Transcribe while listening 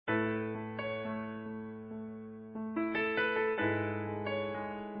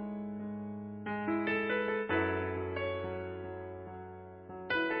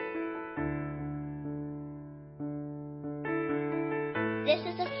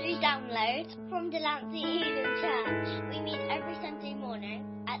free download from Delancey Elam Church. We meet every Sunday morning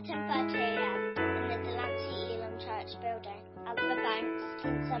at 10:30 a.m. in the Delancey Elam Church building at the Banks,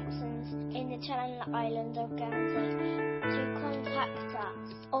 St Sampson's in the Channel Island of Guernsey. To contact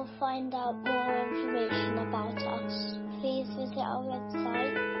us or find out more information about us, please visit our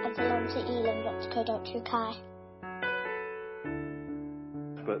website at delanceyelam.co.uk.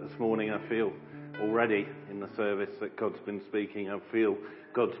 But this morning I feel already in the service that God's been speaking. I feel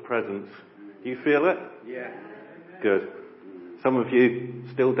God's presence. Do you feel it? Yeah. Good. Some of you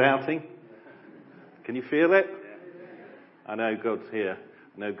still doubting? Can you feel it? I know God's here.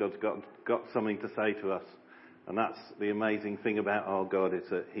 I know God's got something to say to us. And that's the amazing thing about our God, is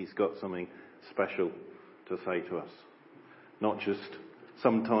that He's got something special to say to us. Not just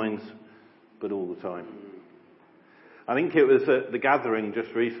sometimes, but all the time. I think it was at the gathering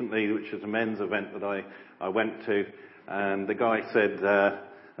just recently, which was a men's event that I went to, and the guy said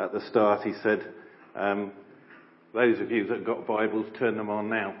at the start, he said, those of you that have got Bibles, turn them on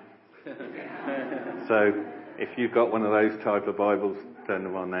now. So if you've got one of those type of Bibles, turn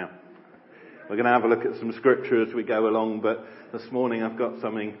them on now. We're going to have a look at some scripture as we go along, but this morning I've got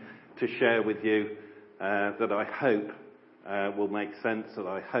something to share with you that I hope will make sense, that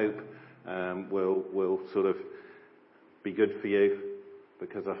I hope will sort of be good for you,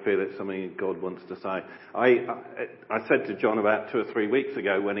 because I feel it's something God wants to say. I said to John about 2 or 3 weeks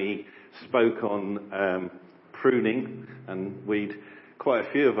ago when he spoke on pruning, and quite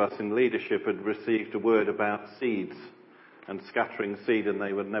a few of us in leadership had received a word about seeds and scattering seed, and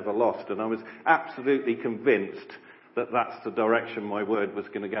they were never lost. And I was absolutely convinced that that's the direction my word was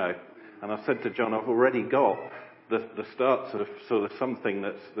going to go. And I said to John, I've already got the starts of sort of something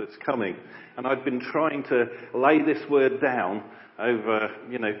that's coming. And I'd been trying to lay this word down over,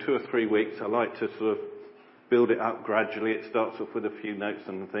 2 or 3 weeks. I like to sort of build it up gradually. It starts off with a few notes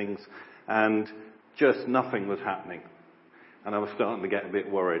and things, and just nothing was happening. And I was starting to get a bit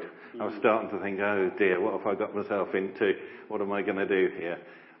worried. I was starting to think, oh dear, what have I got myself into? What am I going to do here?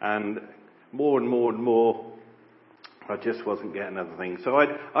 And more, I just wasn't getting anything. So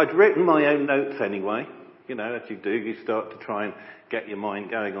I'd written my own notes anyway. As you do, you start to try and get your mind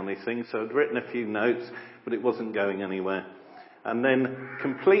going on these things. So I'd written a few notes, but it wasn't going anywhere. And then,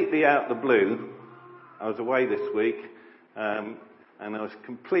 completely out the blue, I was away this week, and I was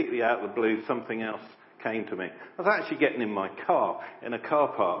completely out the blue, something else came to me. I was actually getting in my car, in a car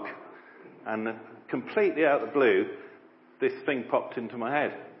park, and completely out the blue, this thing popped into my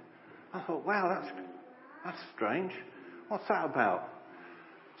head. I thought, wow, that's strange. What's that about?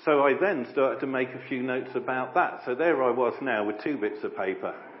 So I then started to make a few notes about that. So there I was now with 2 bits of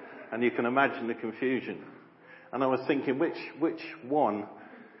paper, and you can imagine the confusion. And I was thinking, which one,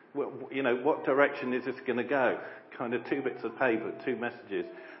 what direction is this going to go? Kind of 2 bits of paper, 2 messages,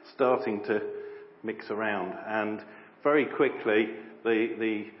 starting to mix around. And very quickly,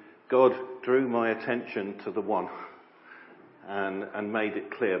 the God drew my attention to the one, and made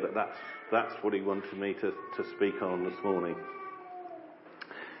it clear that that's what He wanted me to speak on this morning.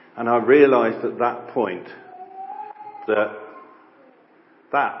 And I realised at that point that,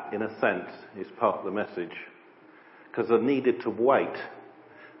 in a sense, is part of the message. Because I needed to wait.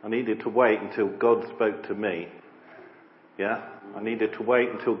 I needed to wait until God spoke to me. Yeah? I needed to wait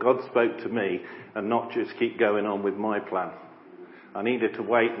until God spoke to me and not just keep going on with my plan. I needed to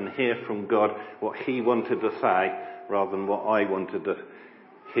wait and hear from God what He wanted to say rather than what I wanted to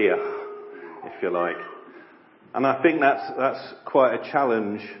hear, if you like. And I think that's quite a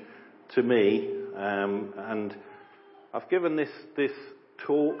challenge to me, and I've given this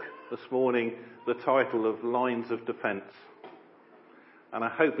talk this morning the title of Lines of Defence, and I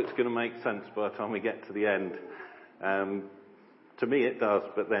hope it's going to make sense by the time we get to the end. To me it does,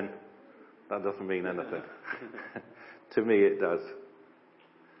 but then that doesn't mean anything. To me it does.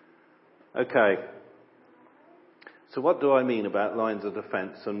 Okay, so what do I mean about lines of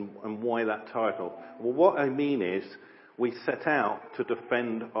defence, and why that title? Well, what I mean is we set out to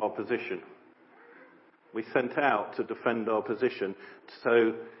defend our position. We sent out to defend our position.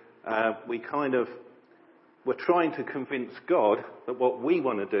 So we're trying to convince God that what we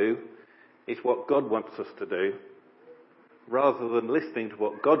want to do is what God wants us to do, rather than listening to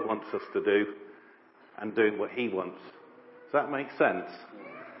what God wants us to do and doing what He wants. Does that make sense?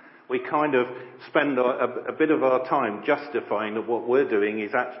 We kind of spend a bit of our time justifying that what we're doing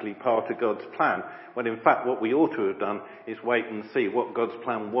is actually part of God's plan, when in fact what we ought to have done is wait and see what God's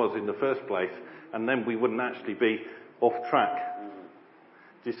plan was in the first place, and then we wouldn't actually be off track.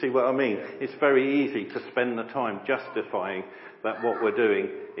 Do you see what I mean? It's very easy to spend the time justifying that what we're doing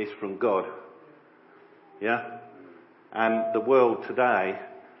is from God. Yeah? And the world today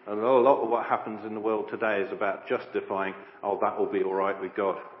And a lot of what happens in the world today is about justifying, oh, that will be all right with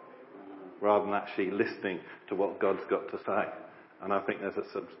God, rather than actually listening to what God's got to say. And I think there's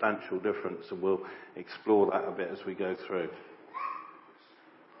a substantial difference, and we'll explore that a bit as we go through.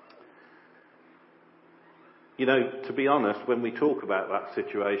 You know, to be honest, when we talk about that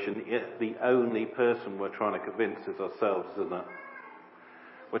situation, the only person we're trying to convince is ourselves, isn't it?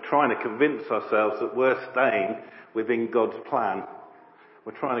 We're trying to convince ourselves that we're staying within God's plan.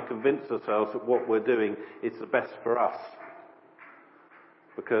 We're trying to convince ourselves that what we're doing is the best for us.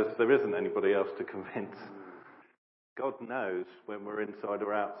 Because there isn't anybody else to convince. God knows when we're inside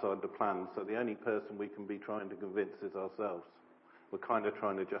or outside the plan, so the only person we can be trying to convince is ourselves. We're kind of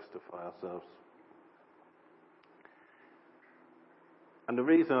trying to justify ourselves. And the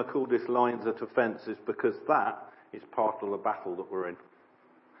reason I call this lines of defence is because that is part of the battle that we're in.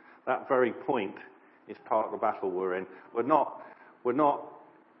 That very point is part of the battle we're in. We're not,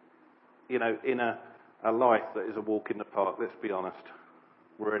 you know, in a life that is a walk in the park, let's be honest.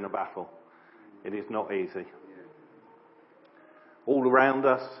 We're in a battle. It is not easy. All around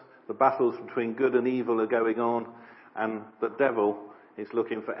us, the battles between good and evil are going on, and the devil is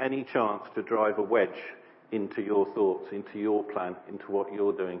looking for any chance to drive a wedge into your thoughts, into your plan, into what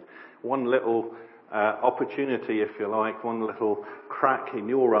you're doing. One little opportunity, if you like, one little crack in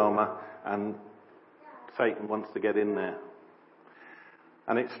your armour, and Satan wants to get in there.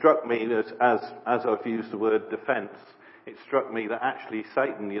 And it struck me that as I've used the word defence, it struck me that actually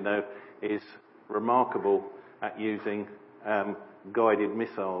Satan, you know, is remarkable at using guided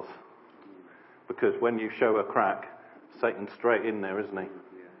missiles. Because when you show a crack, Satan's straight in there, isn't he?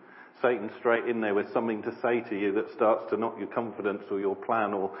 Satan's straight in there with something to say to you that starts to knock your confidence or your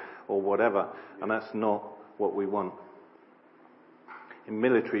plan or whatever. And that's not what we want. In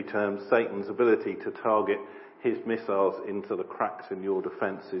military terms, Satan's ability to target his missiles into the cracks in your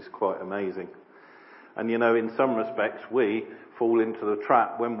defence is quite amazing. And you know, in some respects, we fall into the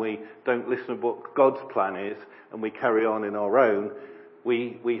trap when we don't listen to what God's plan is and we carry on in our own.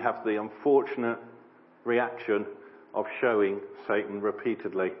 We have the unfortunate reaction of showing Satan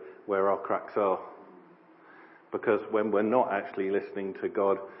repeatedly where our cracks are. Because when we're not actually listening to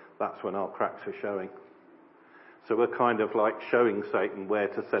God, that's when our cracks are showing. So we're kind of like showing Satan where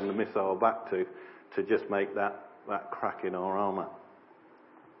to send the missile back to just make that crack in our armour.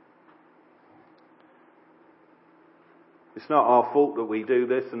 It's not our fault that we do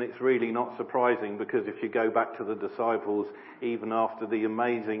this, and it's really not surprising, because if you go back to the disciples, even after the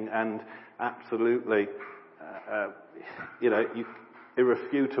amazing and absolutely,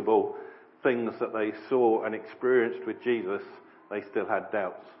 irrefutable things that they saw and experienced with Jesus, they still had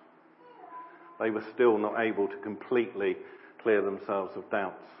doubts. They were still not able to completely clear themselves of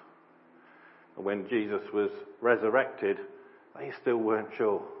doubts. And when Jesus was resurrected, they still weren't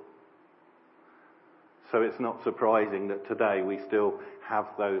sure. So it's not surprising that today we still have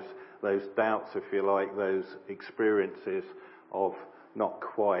those doubts, if you like, those experiences of not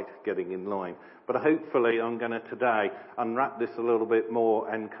quite getting in line. But hopefully I'm going to today unwrap this a little bit more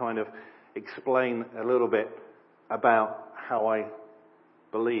and kind of explain a little bit about how I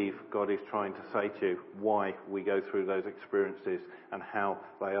believe God is trying to say to you why we go through those experiences and how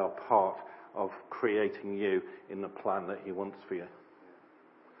they are part of creating you in the plan that He wants for you.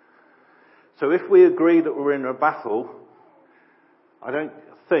 So if we agree that we're in a battle, I don't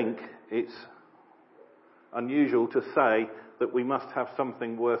think it's unusual to say that we must have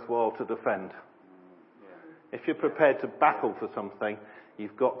something worthwhile to defend. If you're prepared to battle for something,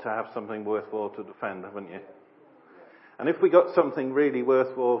 you've got to have something worthwhile to defend, haven't you? And if we got something really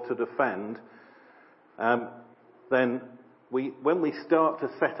worthwhile to defend, then when we start to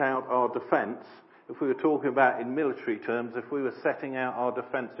set out our defence, if we were talking about in military terms, if we were setting out our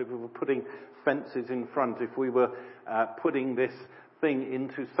defence, if we were putting fences in front, if we were putting this thing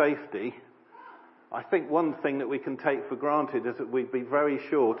into safety, I think one thing that we can take for granted is that we'd be very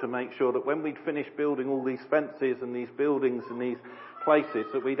sure to make sure that when we'd finished building all these fences and these buildings and these places,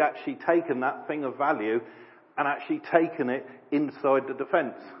 that we'd actually taken that thing of value and actually taken it inside the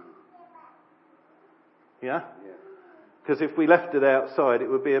defence. Yeah? Because if we left it outside, it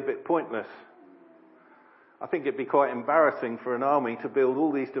would be a bit pointless. I think it'd be quite embarrassing for an army to build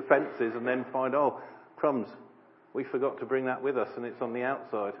all these defences and then find, oh, crumbs, we forgot to bring that with us and it's on the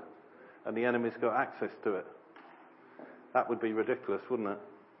outside and the enemy's got access to it. That would be ridiculous, wouldn't it?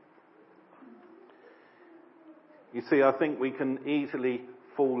 You see, I think we can easily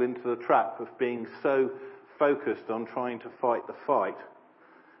fall into the trap of being so focused on trying to fight the fight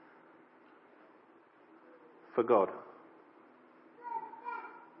for God.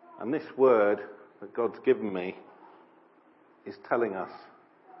 And this word that God's given me is telling us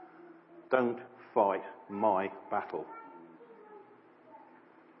don't fight my battle.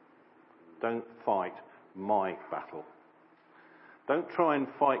 Don't fight my battle. Don't try and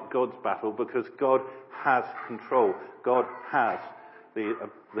fight God's battle, because God has control. God has the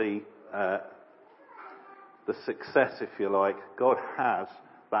success, if you like. God has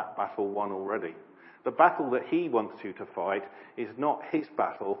that battle won already. The battle that he wants you to fight is not his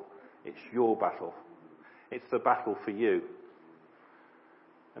battle, it's your battle. It's the battle for you.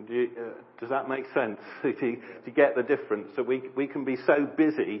 And does that make sense? Do you get the difference? So we can be so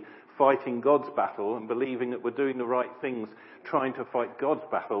busy fighting God's battle and believing that we're doing the right things, trying to fight God's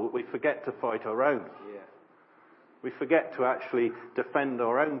battle, we forget to fight our own. Yeah. We forget to actually defend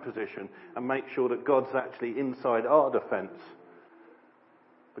our own position and make sure that God's actually inside our defence.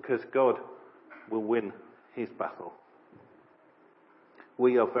 Because God will win his battle.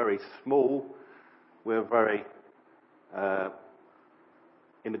 We are very small. We're very,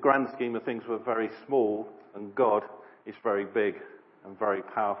 in the grand scheme of things, we're very small, and God is very big and very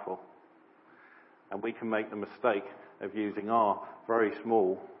powerful. And we can make the mistake of using our very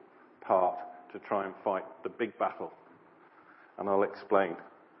small part to try and fight the big battle. And I'll explain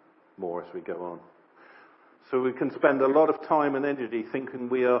more as we go on. So we can spend a lot of time and energy thinking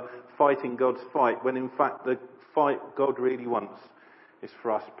we are fighting God's fight, when in fact the fight God really wants is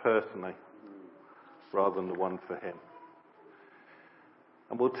for us personally, rather than the one for him.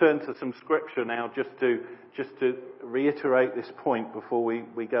 And we'll turn to some scripture now just to reiterate this point before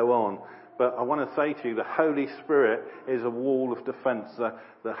we go on. But I want to say to you, the Holy Spirit is a wall of defence.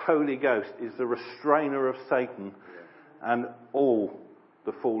 The Holy Ghost is the restrainer of Satan and all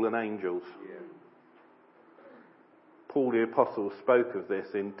the fallen angels. Paul the Apostle spoke of this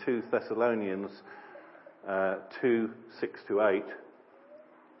in 2 Thessalonians 2, 6-8.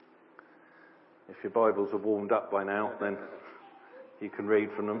 If your Bibles are warmed up by now, then you can read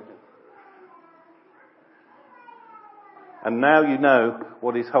from them. And now you know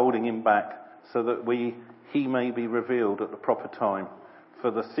what is holding him back, so that he may be revealed at the proper time.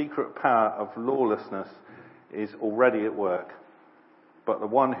 For the secret power of lawlessness is already at work. But the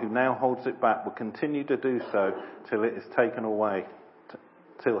one who now holds it back will continue to do so till it is taken away,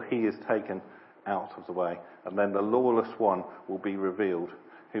 till he is taken out of the way. And then the lawless one will be revealed,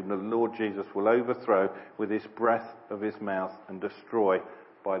 whom the Lord Jesus will overthrow with his breath of his mouth and destroy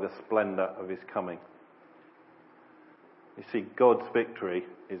by the splendour of his coming. You see, God's victory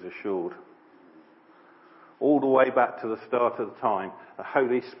is assured. All the way back to the start of the time, the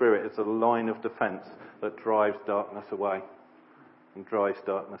Holy Spirit is a line of defence that drives darkness away and drives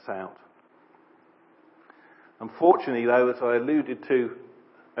darkness out. Unfortunately, though, as I alluded to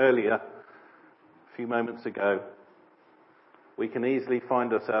earlier, a few moments ago, we can easily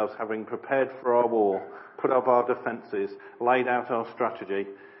find ourselves having prepared for our war, put up our defences, laid out our strategy,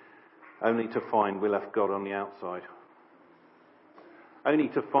 only to find we left God on the outside. Only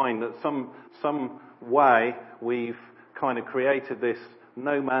to find that some way we've kind of created this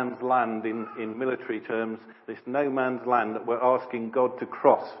no man's land in military terms, this no man's land that we're asking God to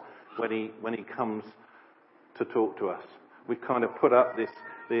cross when he comes to talk to us. We've kind of put up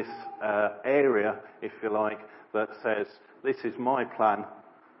this area, if you like, that says, this is my plan,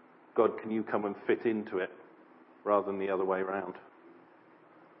 God, can you come and fit into it, rather than the other way around.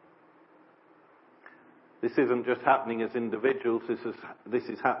 This isn't just happening as individuals, this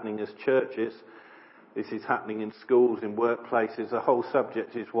is happening as churches, this is happening in schools, in workplaces. The whole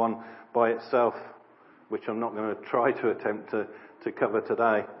subject is one by itself, which I'm not going to try to attempt to cover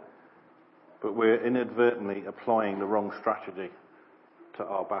today. But we're inadvertently applying the wrong strategy to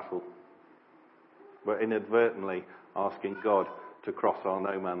our battle. We're inadvertently asking God to cross our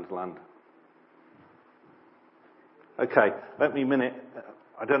no man's land. Okay, let me minute.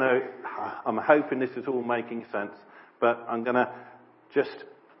 I don't know, I'm hoping this is all making sense, but I'm going to just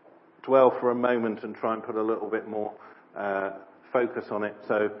dwell for a moment and try and put a little bit more focus on it.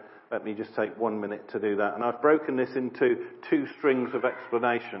 So let me just take 1 minute to do that. And I've broken this into 2 strings of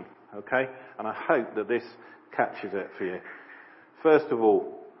explanation, okay? And I hope that this catches it for you. First of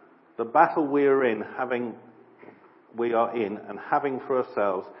all, the battle we are in and having for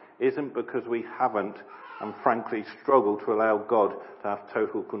ourselves isn't because we haven't and frankly struggle to allow God to have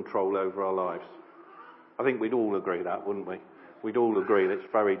total control over our lives. I think we'd all agree that, wouldn't we? We'd all agree that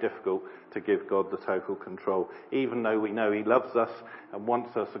it's very difficult to give God the total control. Even though we know he loves us and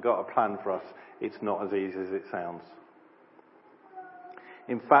wants us and got a plan for us, it's not as easy as it sounds.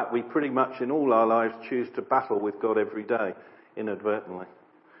 In fact, we pretty much in all our lives choose to battle with God every day, inadvertently.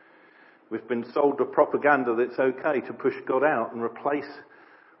 We've been sold the propaganda that it's okay to push God out and replace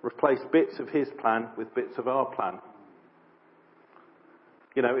bits of his plan with bits of our plan.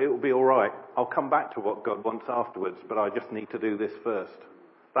 You know, it will be all right. I'll come back to what God wants afterwards, but I just need to do this first.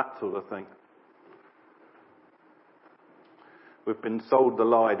 That sort of thing. We've been sold the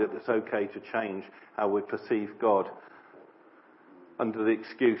lie that it's okay to change how we perceive God under the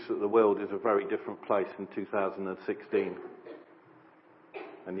excuse that the world is a very different place in 2016.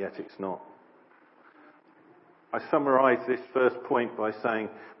 And yet it's not. I summarise this first point by saying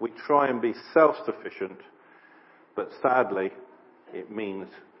we try and be self-sufficient, but sadly it means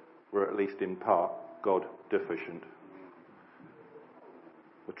we're at least in part God deficient.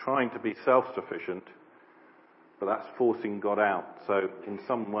 We're trying to be self-sufficient, but that's forcing God out. So in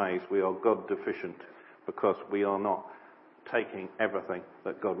some ways we are God deficient because we are not taking everything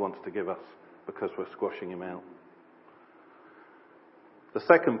that God wants to give us because we're squashing him out. The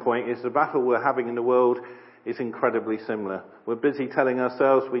second point is the battle we're having in the world is incredibly similar. We're busy telling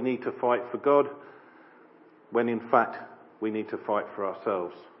ourselves we need to fight for God, when in fact we need to fight for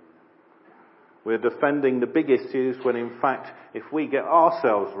ourselves. We're defending the big issues when in fact if we get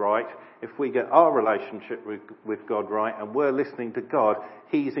ourselves right, if we get our relationship with God right and we're listening to God,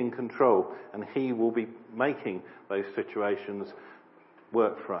 he's in control and he will be making those situations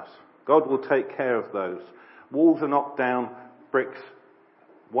work for us. God will take care of those. Walls are knocked down, bricks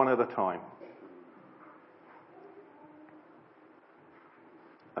one at a time.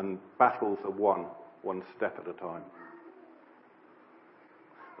 And battles are won one step at a time.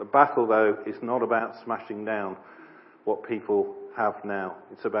 The battle, though, is not about smashing down what people have now.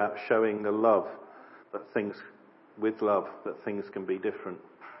 It's about showing the love that things can be different.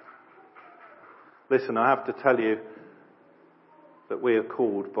 Listen, I have to tell you that we are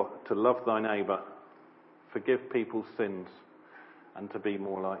called to love thy neighbour, forgive people's sins, and to be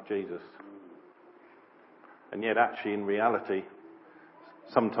more like Jesus. And yet, actually, in reality,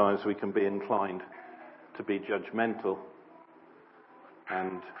 sometimes we can be inclined to be judgmental.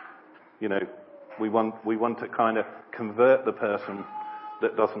 And, you know, we want to kind of convert the person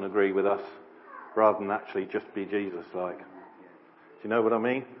that doesn't agree with us rather than actually just be Jesus-like. Do you know what I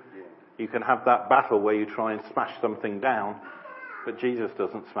mean? You can have that battle where you try and smash something down, but Jesus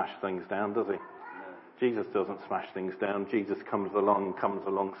doesn't smash things down, does he? Jesus doesn't smash things down. Jesus comes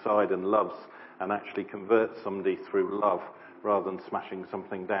alongside and loves and actually converts somebody through love rather than smashing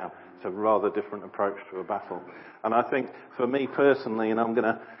something down. It's a rather different approach to a battle. And I think for me personally, and I'm going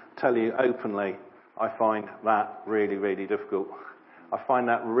to tell you openly, I find that really, really difficult. I find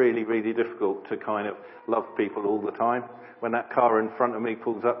that really, really difficult to kind of love people all the time. When that car in front of me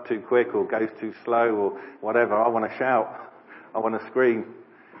pulls up too quick or goes too slow or whatever, I want to shout. I want to scream.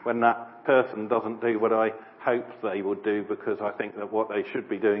 When that person doesn't do what I hoped they would do because I think that what they should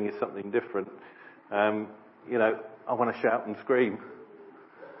be doing is something different, you know, I want to shout and scream.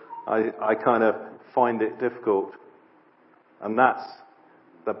 I kind of find it difficult. And that's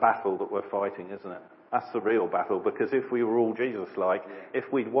the battle that we're fighting, isn't it? That's the real battle, because if we were all Jesus-like, if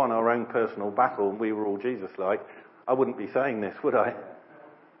we'd won our own personal battle and we were all Jesus-like, I wouldn't be saying this, would I?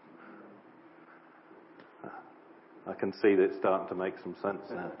 I can see that it's starting to make some sense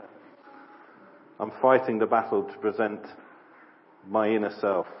now. I'm fighting the battle to present my inner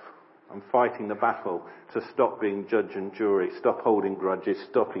self. I'm fighting the battle to stop being judge and jury, stop holding grudges,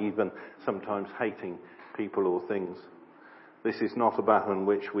 stop even sometimes hating people or things. This is not a battle in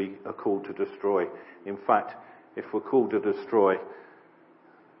which we are called to destroy. In fact, if we're called to destroy,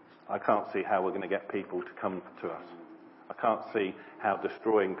 I can't see how we're going to get people to come to us. I can't see how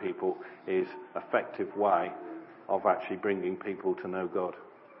destroying people is an effective way of actually bringing people to know God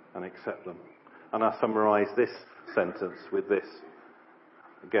and accept them. And I summarise this sentence with this.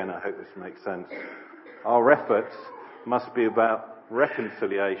 Again, I hope this makes sense. Our efforts must be about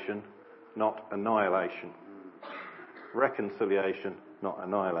reconciliation, not annihilation. Reconciliation, not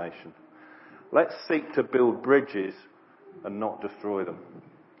annihilation. Let's seek to build bridges and not destroy them.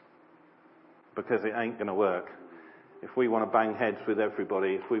 Because it ain't going to work. If we want to bang heads with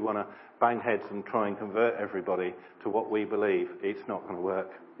everybody, if we want to bang heads and try and convert everybody to what we believe, it's not going to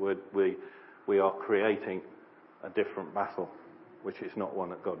work. We are creating a different battle, which is not one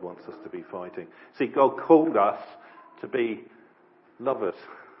that God wants us to be fighting. See, God called us to be lovers.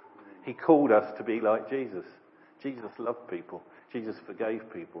 He called us to be like Jesus. Jesus loved people. Jesus forgave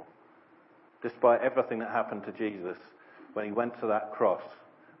people. Despite everything that happened to Jesus, when he went to that cross,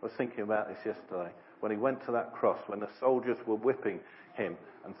 I was thinking about this yesterday, when he went to that cross, when the soldiers were whipping him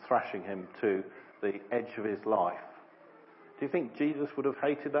and thrashing him to the edge of his life, do you think Jesus would have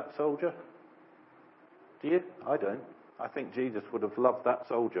hated that soldier? Do you? I don't. I think Jesus would have loved that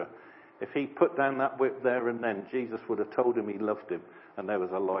soldier. If he put down that whip there and then, Jesus would have told him he loved him and there was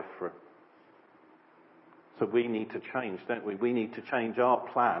a life for him. So we need to change, don't we? We need to change our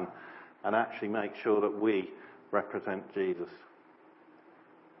plan and actually make sure that we represent Jesus.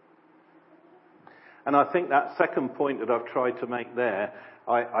 And I think that second point that I've tried to make there,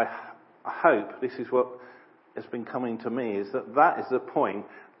 I hope this is what has been coming to me, is that is the point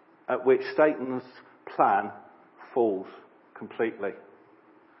at which Satan's plan falls completely.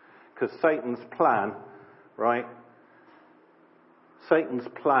 Because Satan's plan, right? Satan's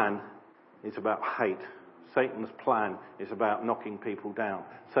plan is about hate. Satan's plan is about knocking people down.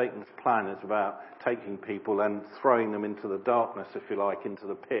 Satan's plan is about taking people and throwing them into the darkness, if you like, into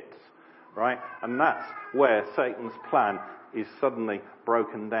the pits, right? And that's where Satan's plan is suddenly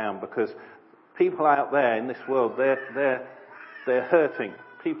broken down, because people out there in this world, they're hurting.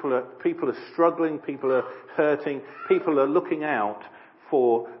 People are struggling. People are hurting. People are looking out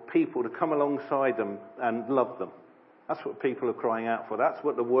for people to come alongside them and love them. That's what people are crying out for. That's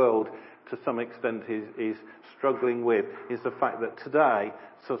what the world, to some extent, is struggling with, is the fact that today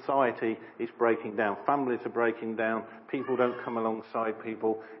society is breaking down. Families are breaking down. People don't come alongside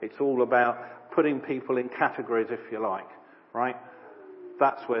people. It's all about putting people in categories, if you like, right?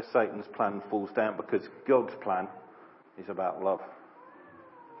 That's where Satan's plan falls down, because God's plan is about love.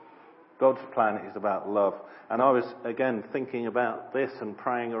 God's plan is about love. And I was, again, thinking about this and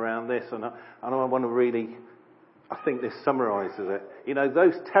praying around this, and I want to really, I think this summarises it. You know,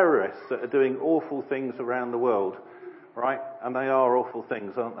 those terrorists that are doing awful things around the world, right? And they are awful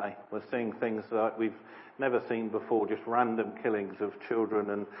things, aren't they? We're seeing things that we've never seen before, just random killings of children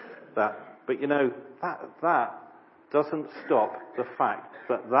and that. But you know, that doesn't stop the fact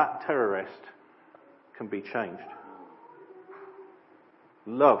that terrorist can be changed.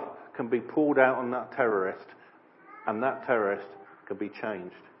 Love can be poured out on that terrorist, and that terrorist can be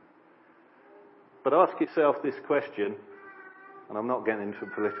changed. But ask yourself this question, and I'm not getting into a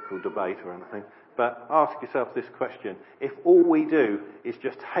political debate or anything, but ask yourself this question. If all we do is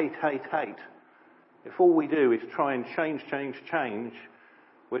just hate, if all we do is try and change,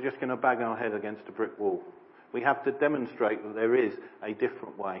 we're just going to bang our head against a brick wall. We have to demonstrate that there is a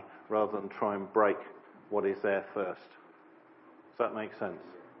different way, rather than try and break what is there first. Does that make sense?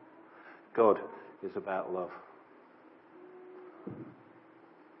 God is about love.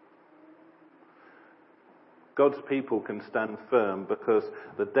 God's people can stand firm because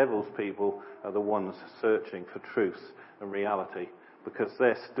the devil's people are the ones searching for truth and reality, because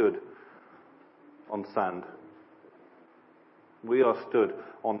they're stood on sand. We are stood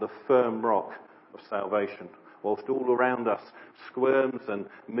on the firm rock of salvation, whilst all around us squirms and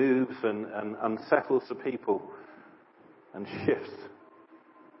moves and unsettles the people and shifts,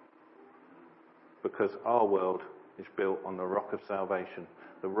 because our world is built on the rock of salvation,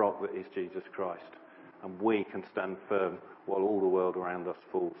 the rock that is Jesus Christ. And we can stand firm while all the world around us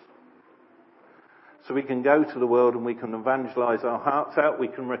falls. So we can go to the world and we can evangelise our hearts out. We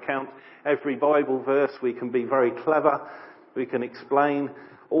can recount every Bible verse. We can be very clever. We can explain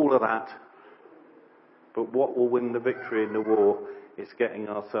all of that. But what will win the victory in the war is getting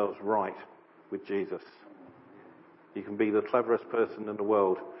ourselves right with Jesus. You can be the cleverest person in the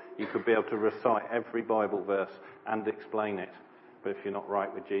world. You could be able to recite every Bible verse and explain it. But if you're not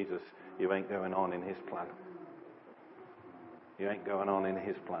right with Jesus, you ain't going on in his plan. You ain't going on in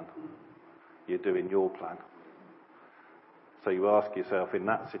his plan. You're doing your plan. So you ask yourself, in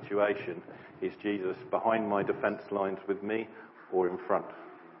that situation, is Jesus behind my defence lines with me or in front?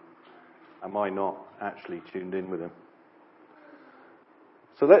 Am I not actually tuned in with him?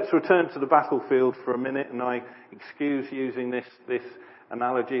 So let's return to the battlefield for a minute, and I excuse using this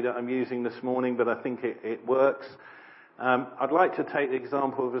analogy that I'm using this morning, but I think it works. I'd like to take the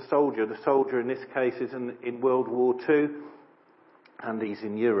example of a soldier. The soldier in this case is in World War II, and he's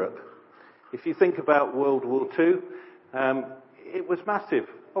in Europe. If you think about World War II, it was massive,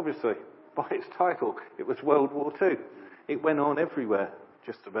 obviously. By its title, it was World War II. It went on everywhere,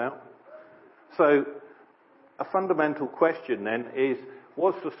 just about. So, a fundamental question then is,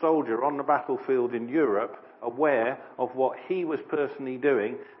 was the soldier on the battlefield in Europe aware of what he was personally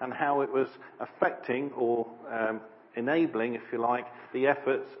doing and how it was affecting or enabling, if you like, the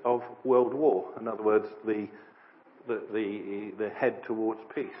efforts of world war? In other words, the head towards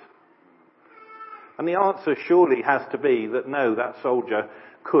peace. And the answer surely has to be that no, that soldier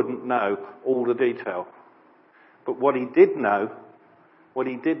couldn't know all the detail. But what he did know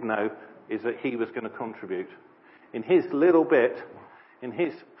is that he was going to contribute. In his little bit, in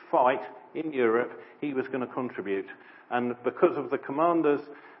his fight in Europe, he was going to contribute. And because of the commanders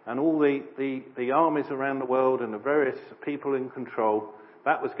and all the armies around the world and the various people in control,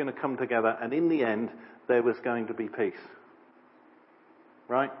 that was going to come together, and in the end, there was going to be peace.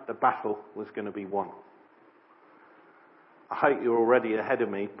 Right? The battle was going to be won. I hope you're already ahead of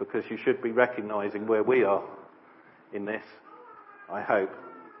me, because you should be recognising where we are in this. I hope.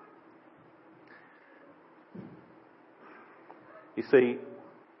 You see,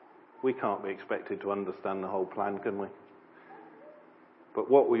 we can't be expected to understand the whole plan, can we? But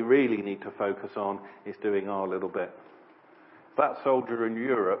what we really need to focus on is doing our little bit. If that soldier in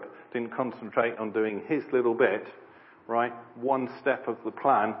Europe didn't concentrate on doing his little bit, right, one step of the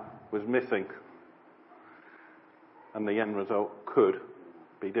plan was missing. And the end result could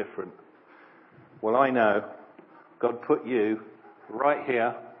be different. Well, I know God put you right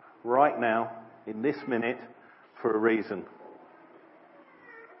here, right now, in this minute, for a reason.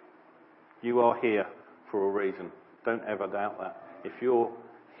 You are here for a reason. Don't ever doubt that. If you're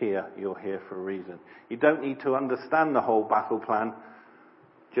here for a reason. You don't need to understand the whole battle plan.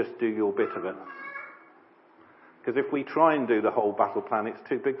 Just do your bit of it. Because if we try and do the whole battle plan, it's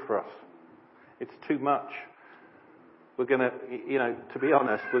too big for us. It's too much. We're going to, to be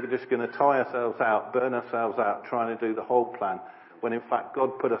honest, we're just going to tie ourselves out, burn ourselves out, trying to do the whole plan. When in fact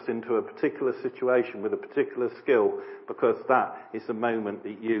God put us into a particular situation with a particular skill, because that is the moment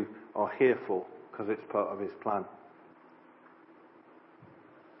that you are here for, because it's part of his plan.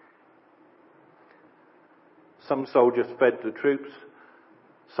 Some soldiers fed the troops,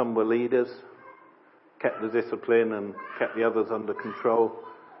 some were leaders, kept the discipline and kept the others under control,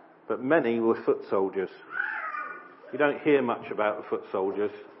 but many were foot soldiers. You don't hear much about the foot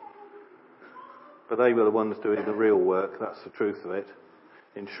soldiers, but they were the ones doing the real work, that's the truth of it.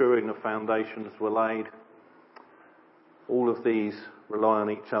 Ensuring the foundations were laid. All of these rely on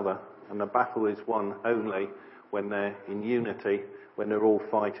each other, and the battle is won only when they're in unity, when they're all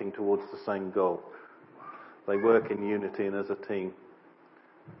fighting towards the same goal. They work in unity and as a team.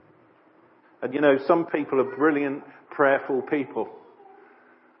 And some people are brilliant, prayerful people.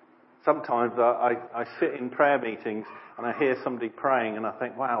 Sometimes I sit in prayer meetings and I hear somebody praying and I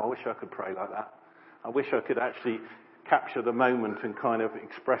think, wow, I wish I could pray like that. I wish I could actually capture the moment and kind of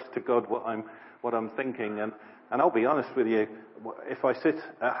express to God what I'm thinking. And I'll be honest with you, if I sit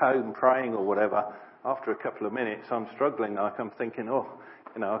at home praying or whatever, after a couple of minutes I'm struggling. Like I'm thinking,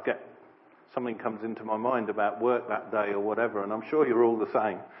 I'll get something comes into my mind about work that day or whatever, and I'm sure you're all the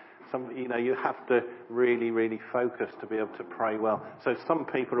same. You have to really, really focus to be able to pray well. So some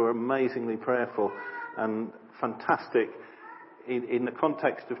people are amazingly prayerful and fantastic. In the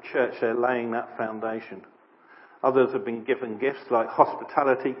context of church, they're laying that foundation. Others have been given gifts like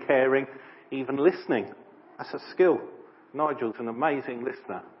hospitality, caring, even listening. That's a skill. Nigel's an amazing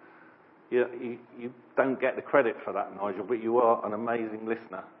listener. You don't get the credit for that, Nigel, but you are an amazing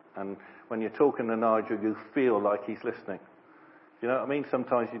listener. And when you're talking to Nigel, you feel like he's listening. You know what I mean?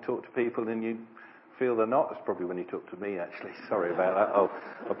 Sometimes you talk to people and you feel they're not. That's probably when you talk to me, actually. Sorry about that. I'll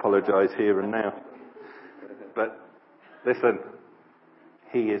apologise here and now. But listen,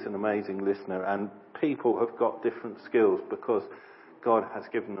 he is an amazing listener, and people have got different skills because God has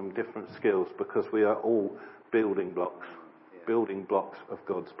given them different skills, because we are all building blocks of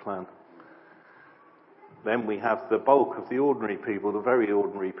God's plan. Then we have the bulk of the ordinary people, the very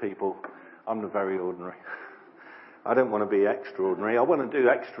ordinary people. I'm the very ordinary. I don't want to be extraordinary. I want to do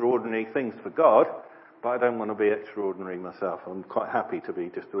extraordinary things for God, but I don't want to be extraordinary myself. I'm quite happy to be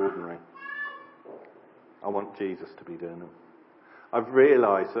just ordinary. I want Jesus to be doing them. I've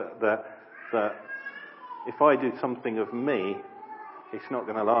realised that if I do something of me, it's not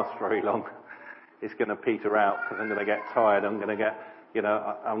going to last very long. It's going to peter out because I'm going to get tired. I'm going to get,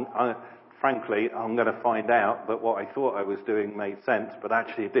 frankly, I'm going to find out that what I thought I was doing made sense, but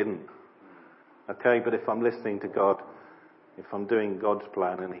actually it didn't. Okay, but if I'm listening to God, if I'm doing God's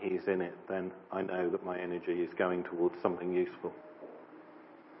plan and He's in it, then I know that my energy is going towards something useful.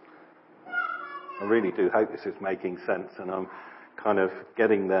 I really do hope this is making sense and I'm kind of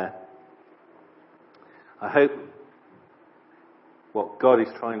getting there. I hope what God is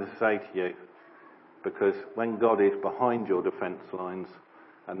trying to say to you, because when God is behind your defence lines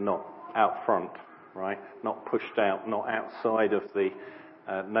and not out front, right, not pushed out, not outside of the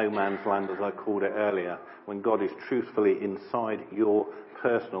no man's land, as I called it earlier, when God is truthfully inside your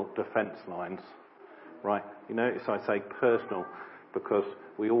personal defence lines, right? You notice I say personal because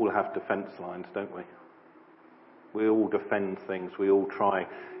we all have defence lines, don't we? We all defend things. We all try.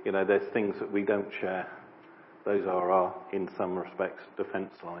 There's things that we don't share. Those are our, in some respects,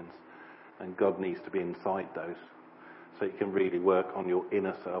 defence lines. And God needs to be inside those so you can really work on your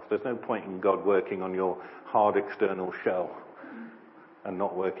inner self. There's no point in God working on your hard external shell and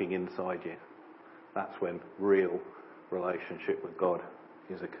not working inside you. That's when real relationship with God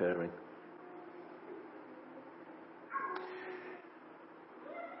is occurring.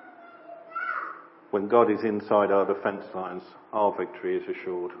 When God is inside our defence lines, our victory is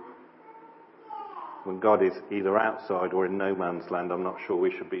assured. When God is either outside or in no man's land, I'm not sure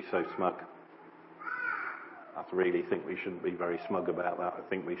we should be so smug. I really think we shouldn't be very smug about that. I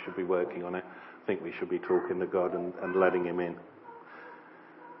think we should be working on it. I think we should be talking to God and letting him in.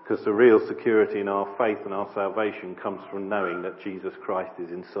 Because the real security in our faith and our salvation comes from knowing that Jesus Christ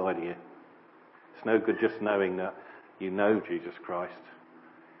is inside of you. It's no good just knowing that you know Jesus Christ.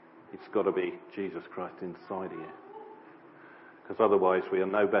 It's got to be Jesus Christ inside of you. Because otherwise we are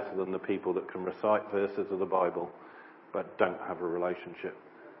no better than the people that can recite verses of the Bible but don't have a relationship.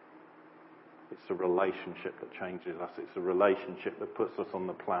 It's a relationship that changes us. It's a relationship that puts us on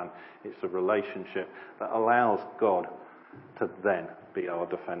the plan. It's a relationship that allows God to then be our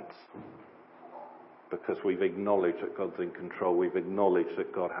defence. Because we've acknowledged that God's in control. We've acknowledged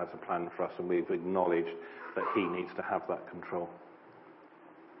that God has a plan for us, and we've acknowledged that he needs to have that control.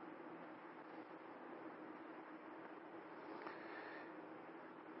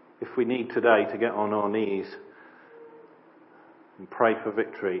 If we need today to get on our knees and pray for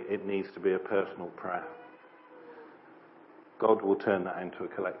victory, it needs to be a personal prayer. God will turn that into a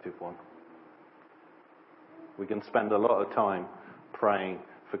collective one. We can spend a lot of time praying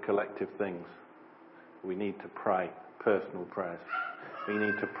for collective things. We need to pray personal prayers. We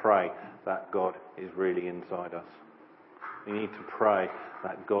need to pray that God is really inside us. We need to pray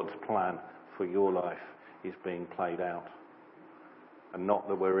that God's plan for your life is being played out. And not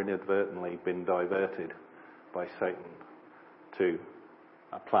that we're inadvertently been diverted by Satan to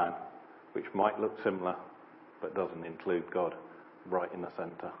a plan which might look similar but doesn't include God right in the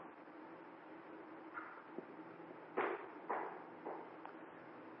centre.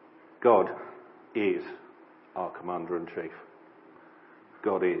 God is our Commander-in-Chief.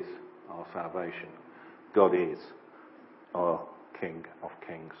 God is our salvation. God is our King of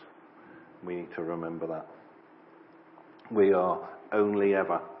Kings. We need to remember that. We are only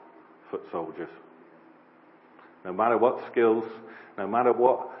ever foot soldiers. No matter what skills, no matter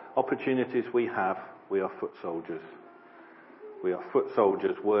what opportunities we have, we are foot soldiers. We are foot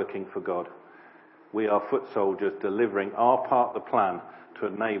soldiers working for God. We are foot soldiers delivering our part of the plan to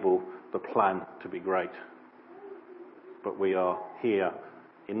enable the plan to be great. But we are here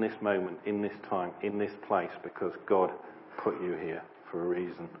in this moment, in this time, in this place because God put you here for a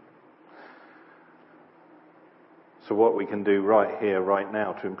reason. So what we can do right here, right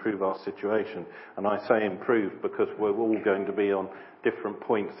now to improve our situation, and I say improve because we're all going to be on different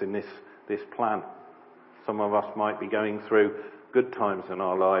points in this plan. Some of us might be going through good times in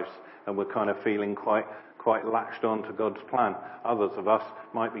our lives and we're kind of feeling quite latched on to God's plan. Others of us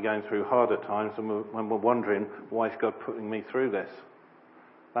might be going through harder times and we're wondering, why is God putting me through this?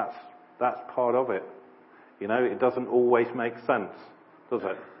 That's part of it. You know, it doesn't always make sense, does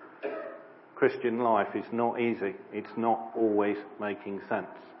it? Christian life is not easy. It's not always making sense.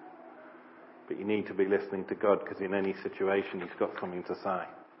 But you need to be listening to God because in any situation he's got something to say.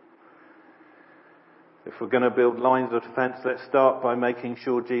 If we're going to build lines of defence, let's start by making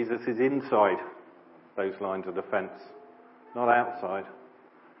sure Jesus is inside those lines of defence, not outside.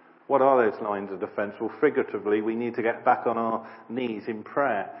 What are those lines of defence? Well, figuratively, we need to get back on our knees in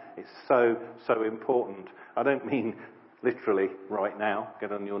prayer. It's so important. I don't mean literally right now,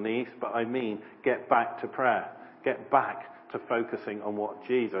 get on your knees, but I mean get back to prayer. Get back to focusing on what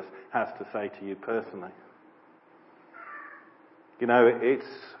Jesus has to say to you personally. You know, it's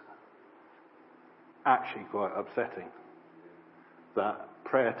actually quite upsetting that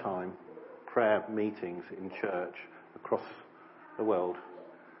prayer time, prayer meetings in church across the world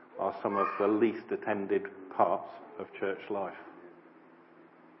are some of the least attended parts of church life.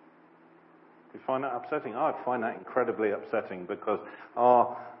 You find that upsetting? I find that incredibly upsetting because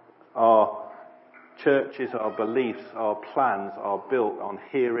our churches, our beliefs, our plans are built on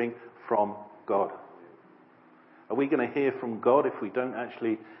hearing from God. Are we going to hear from God if we don't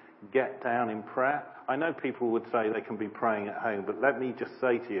actually get down in prayer? I know people would say they can be praying at home, but let me just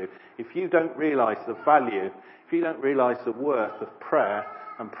say to you, if you don't realise the value, if you don't realise the worth of prayer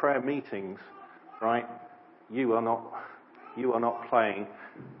and prayer meetings, right, you are not playing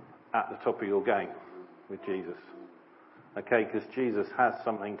at the top of your game with Jesus. Okay, because Jesus has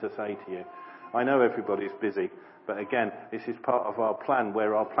something to say to you. I know everybody's busy, but again, this is part of our plan,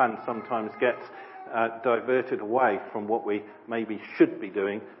 where our plan sometimes gets diverted away from what we maybe should be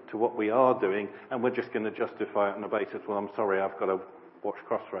doing to what we are doing, and we're just going to justify it on the basis, well, I'm sorry, I've got to watch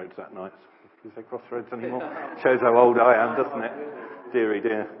Crossroads that night. Do you say Crossroads anymore? Shows how old I am, doesn't it? Dearie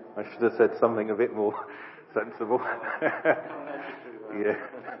dear. I should have said something a bit more sensible. Yeah.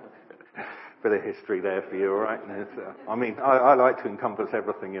 Bit of history there for you, all right? I like to encompass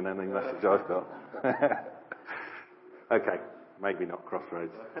everything in any message I've got. Okay, maybe not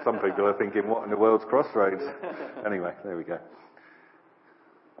Crossroads. Some people are thinking, what in the world's Crossroads? Anyway, there we go.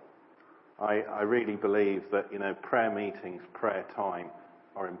 I really believe that, prayer meetings, prayer time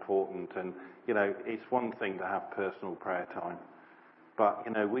are important. And, it's one thing to have personal prayer time. But,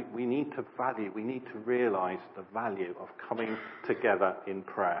 we need to realise the value of coming together in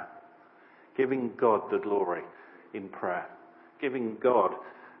prayer. Giving God the glory in prayer. Giving God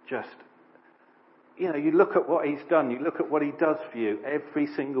just, you look at what He's done. You look at what He does for you every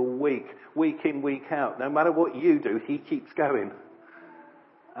single week in, week out. No matter what you do, He keeps going.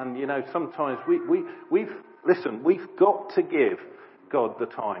 And, sometimes we've got to give God the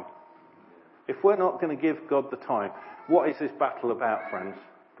time. If we're not going to give God the time, what is this battle about, friends?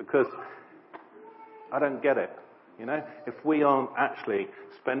 Because I don't get it. If we aren't actually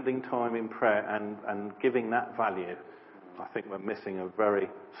spending time in prayer and giving that value, I think we're missing a very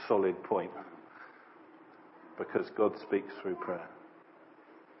solid point. Because God speaks through prayer.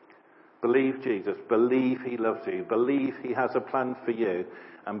 Believe Jesus. Believe He loves you. Believe He has a plan for you.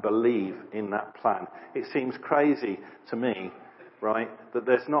 And believe in that plan. It seems crazy to me, right, that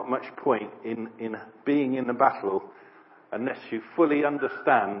there's not much point in being in the battle unless you fully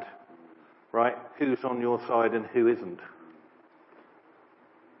understand, right, who's on your side and who isn't.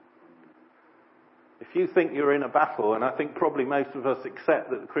 If you think you're in a battle, and I think probably most of us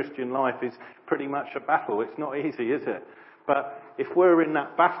accept that the Christian life is pretty much a battle. It's not easy, is it? But if we're in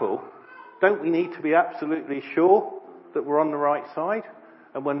that battle, don't we need to be absolutely sure that we're on the right side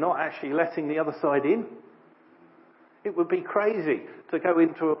and we're not actually letting the other side in? It would be crazy to go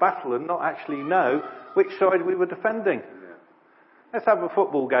into a battle and not actually know which side we were defending. Let's have a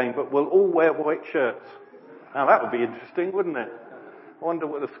football game, but we'll all wear white shirts. Now that would be interesting, wouldn't it? I wonder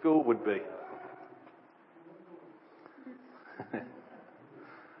what the score would be.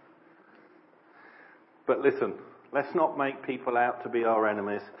 But listen, let's not make people out to be our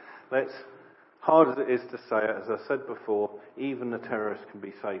enemies. Hard as it is to say it, as I said before, even the terrorists can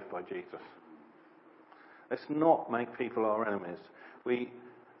be saved by Jesus. Let's not make people our enemies. We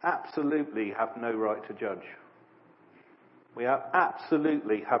absolutely have no right to judge. We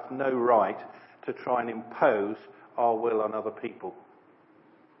absolutely have no right to try and impose our will on other people.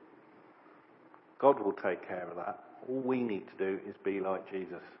 God will take care of that. All we need to do is be like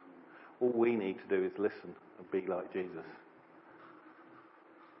Jesus. All we need to do is listen and be like Jesus.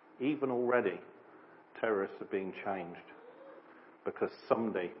 Even already, terrorists are being changed because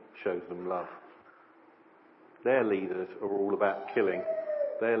somebody shows them love. Their leaders are all about killing.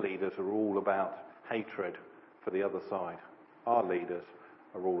 Their leaders are all about hatred for the other side. Our leaders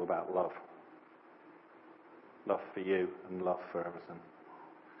are all about love. Love for you and love for everything.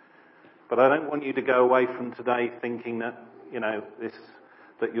 But I don't want you to go away from today thinking that,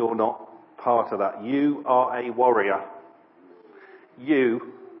 that you're not part of that. You are a warrior.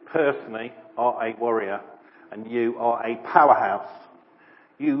 You personally are a warrior. And you are a powerhouse.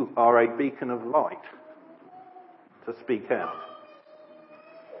 You are a beacon of light to speak out.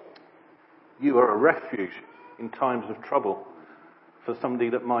 You are a refuge in times of trouble for somebody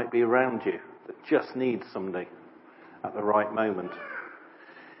that might be around you, that just needs somebody at the right moment.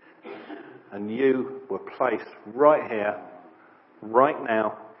 And you were placed right here, right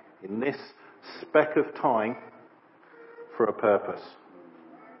now, in this speck of time for a purpose.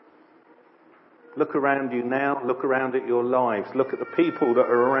 Look around you now, look around at your lives, look at the people that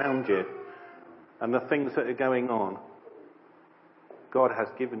are around you and the things that are going on. God has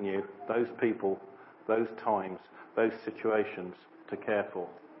given you those people, those times, those situations to care for.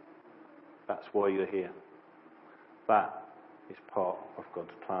 That's why you're here. That is part of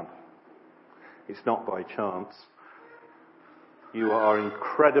God's plan. It's not by chance. You are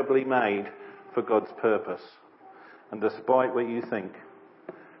incredibly made for God's purpose. And despite what you think,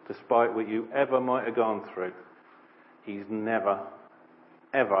 despite what you ever might have gone through, He's never,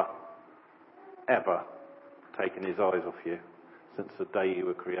 ever, ever taken His eyes off you since the day you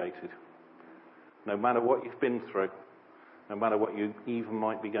were created. No matter what you've been through, no matter what you even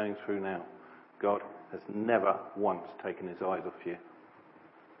might be going through now, God has never once taken His eyes off you.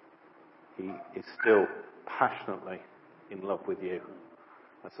 He is still passionately in love with you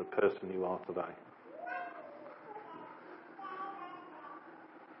as the person you are today.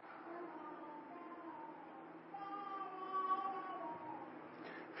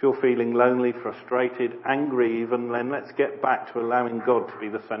 If you're feeling lonely, frustrated, angry even, then let's get back to allowing God to be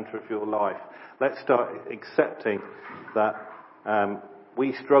the centre of your life. Let's start accepting that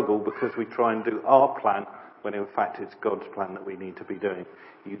we struggle because we try and do our plan when in fact it's God's plan that we need to be doing.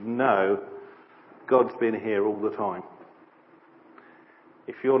 You know God's been here all the time.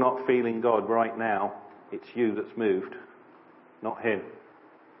 If you're not feeling God right now, it's you that's moved, not him.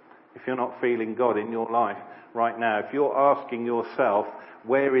 If you're not feeling God in your life right now, if you're asking yourself,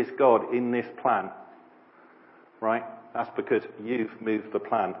 where is God in this plan? Right? That's because you've moved the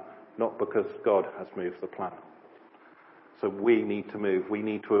plan, not because God has moved the plan. So we need to move. We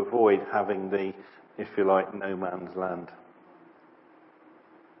need to avoid having the, if you like, no man's land.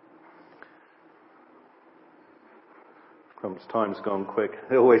 Time's gone quick.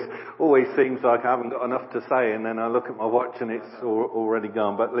 It always seems like I haven't got enough to say, and then I look at my watch and it's already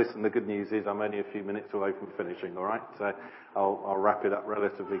gone. But listen, the good news is I'm only a few minutes away from finishing, all right? So I'll wrap it up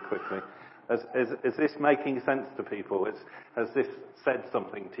relatively quickly. Is this making sense to people? Has this said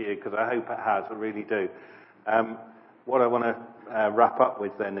something to you? Because I hope it has. I really do. What I want to wrap up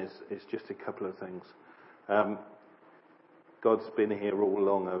with then is just a couple of things. God's been here all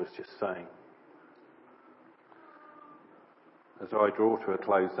along, I was just saying. As I draw to a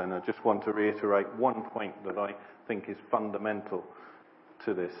close then, I just want to reiterate one point that I think is fundamental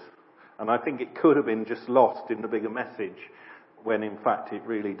to this. And I think it could have been just lost in the bigger message, when in fact it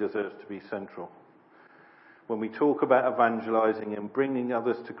really deserves to be central. When we talk about evangelizing and bringing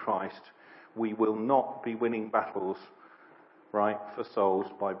others to Christ, we will not be winning battles, right, for souls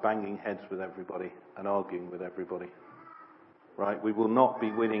by banging heads with everybody and arguing with everybody. Right? We will not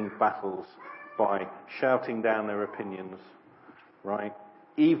be winning battles by shouting down their opinions, right?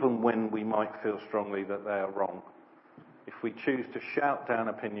 Even when we might feel strongly that they are wrong. If we choose to shout down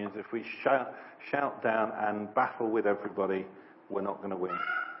opinions, if we shout down and battle with everybody, we're not going to win.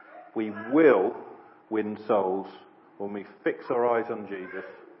 We will win souls when we fix our eyes on Jesus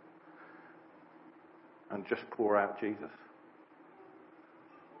and just pour out Jesus.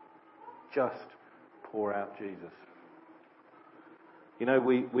 Just pour out Jesus. You know,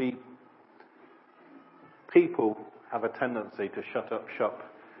 people have a tendency to shut up shop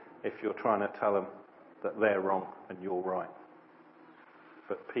if you're trying to tell them that they're wrong and you're right.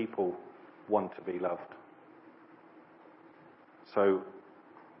 But people want to be loved. So,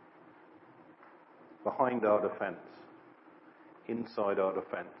 behind our defence, inside our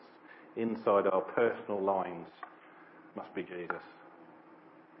defence, inside our personal lines, must be Jesus.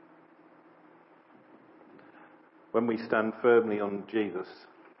 When we stand firmly on Jesus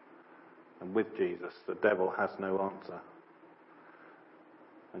and with Jesus, the devil has no answer.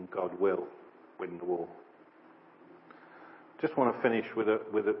 And God will win the war. Just want to finish with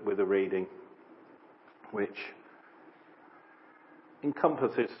a reading which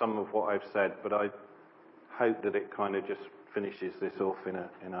encompasses some of what I've said, but I hope that it kind of just finishes this off in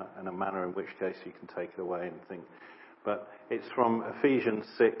a manner in which case you can take it away and think. But it's from Ephesians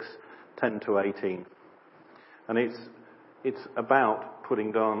 6:10-18. And it's about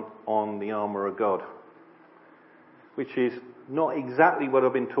putting down on the armour of God, which is not exactly what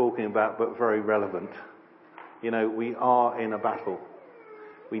I've been talking about, but very relevant. You know, we are in a battle.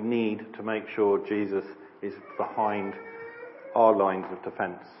 We need to make sure Jesus is behind our lines of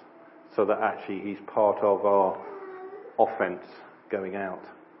defence, so that actually he's part of our offence going out.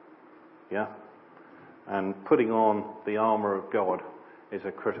 Yeah? And putting on the armour of God is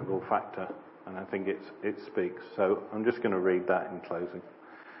a critical factor. And I think it speaks. So I'm just going to read that in closing.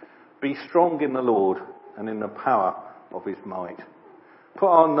 Be strong in the Lord and in the power of his might. Put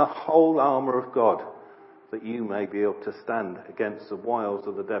on the whole armour of God, that you may be able to stand against the wiles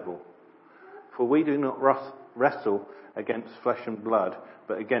of the devil. For we do not wrestle against flesh and blood,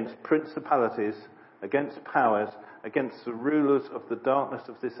 but against principalities, against powers, against the rulers of the darkness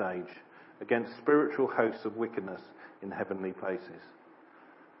of this age, against spiritual hosts of wickedness in heavenly places.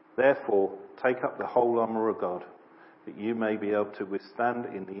 Therefore, take up the whole armour of God, that you may be able to withstand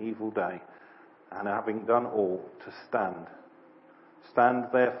in the evil day, and having done all, to stand. Stand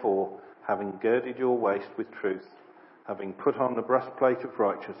therefore, having girded your waist with truth, having put on the breastplate of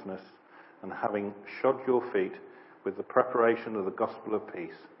righteousness, and having shod your feet with the preparation of the gospel of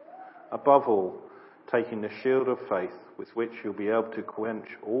peace. Above all, taking the shield of faith, with which you'll be able to quench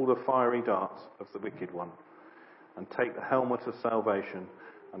all the fiery darts of the wicked one, and take the helmet of salvation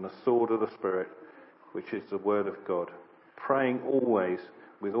and the sword of the Spirit, which is the word of God, praying always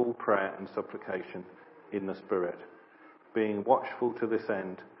with all prayer and supplication in the Spirit, being watchful to this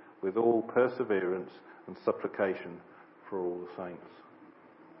end with all perseverance and supplication for all the saints.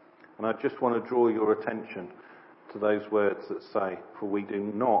 And I just want to draw your attention to those words that say, for we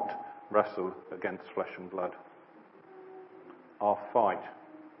do not wrestle against flesh and blood. Our fight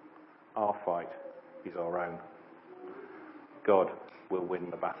is our own. God will win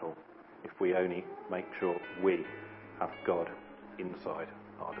the battle if we only make sure we have God inside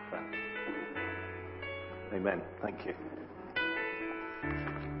our defence. Amen. Thank you.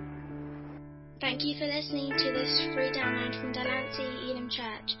 Thank you for listening to this free download from Delancey Elim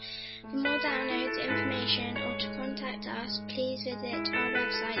Church. For more downloads, information, or to contact us, please visit our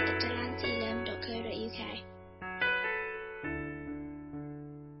website at delanceyelim.co.uk.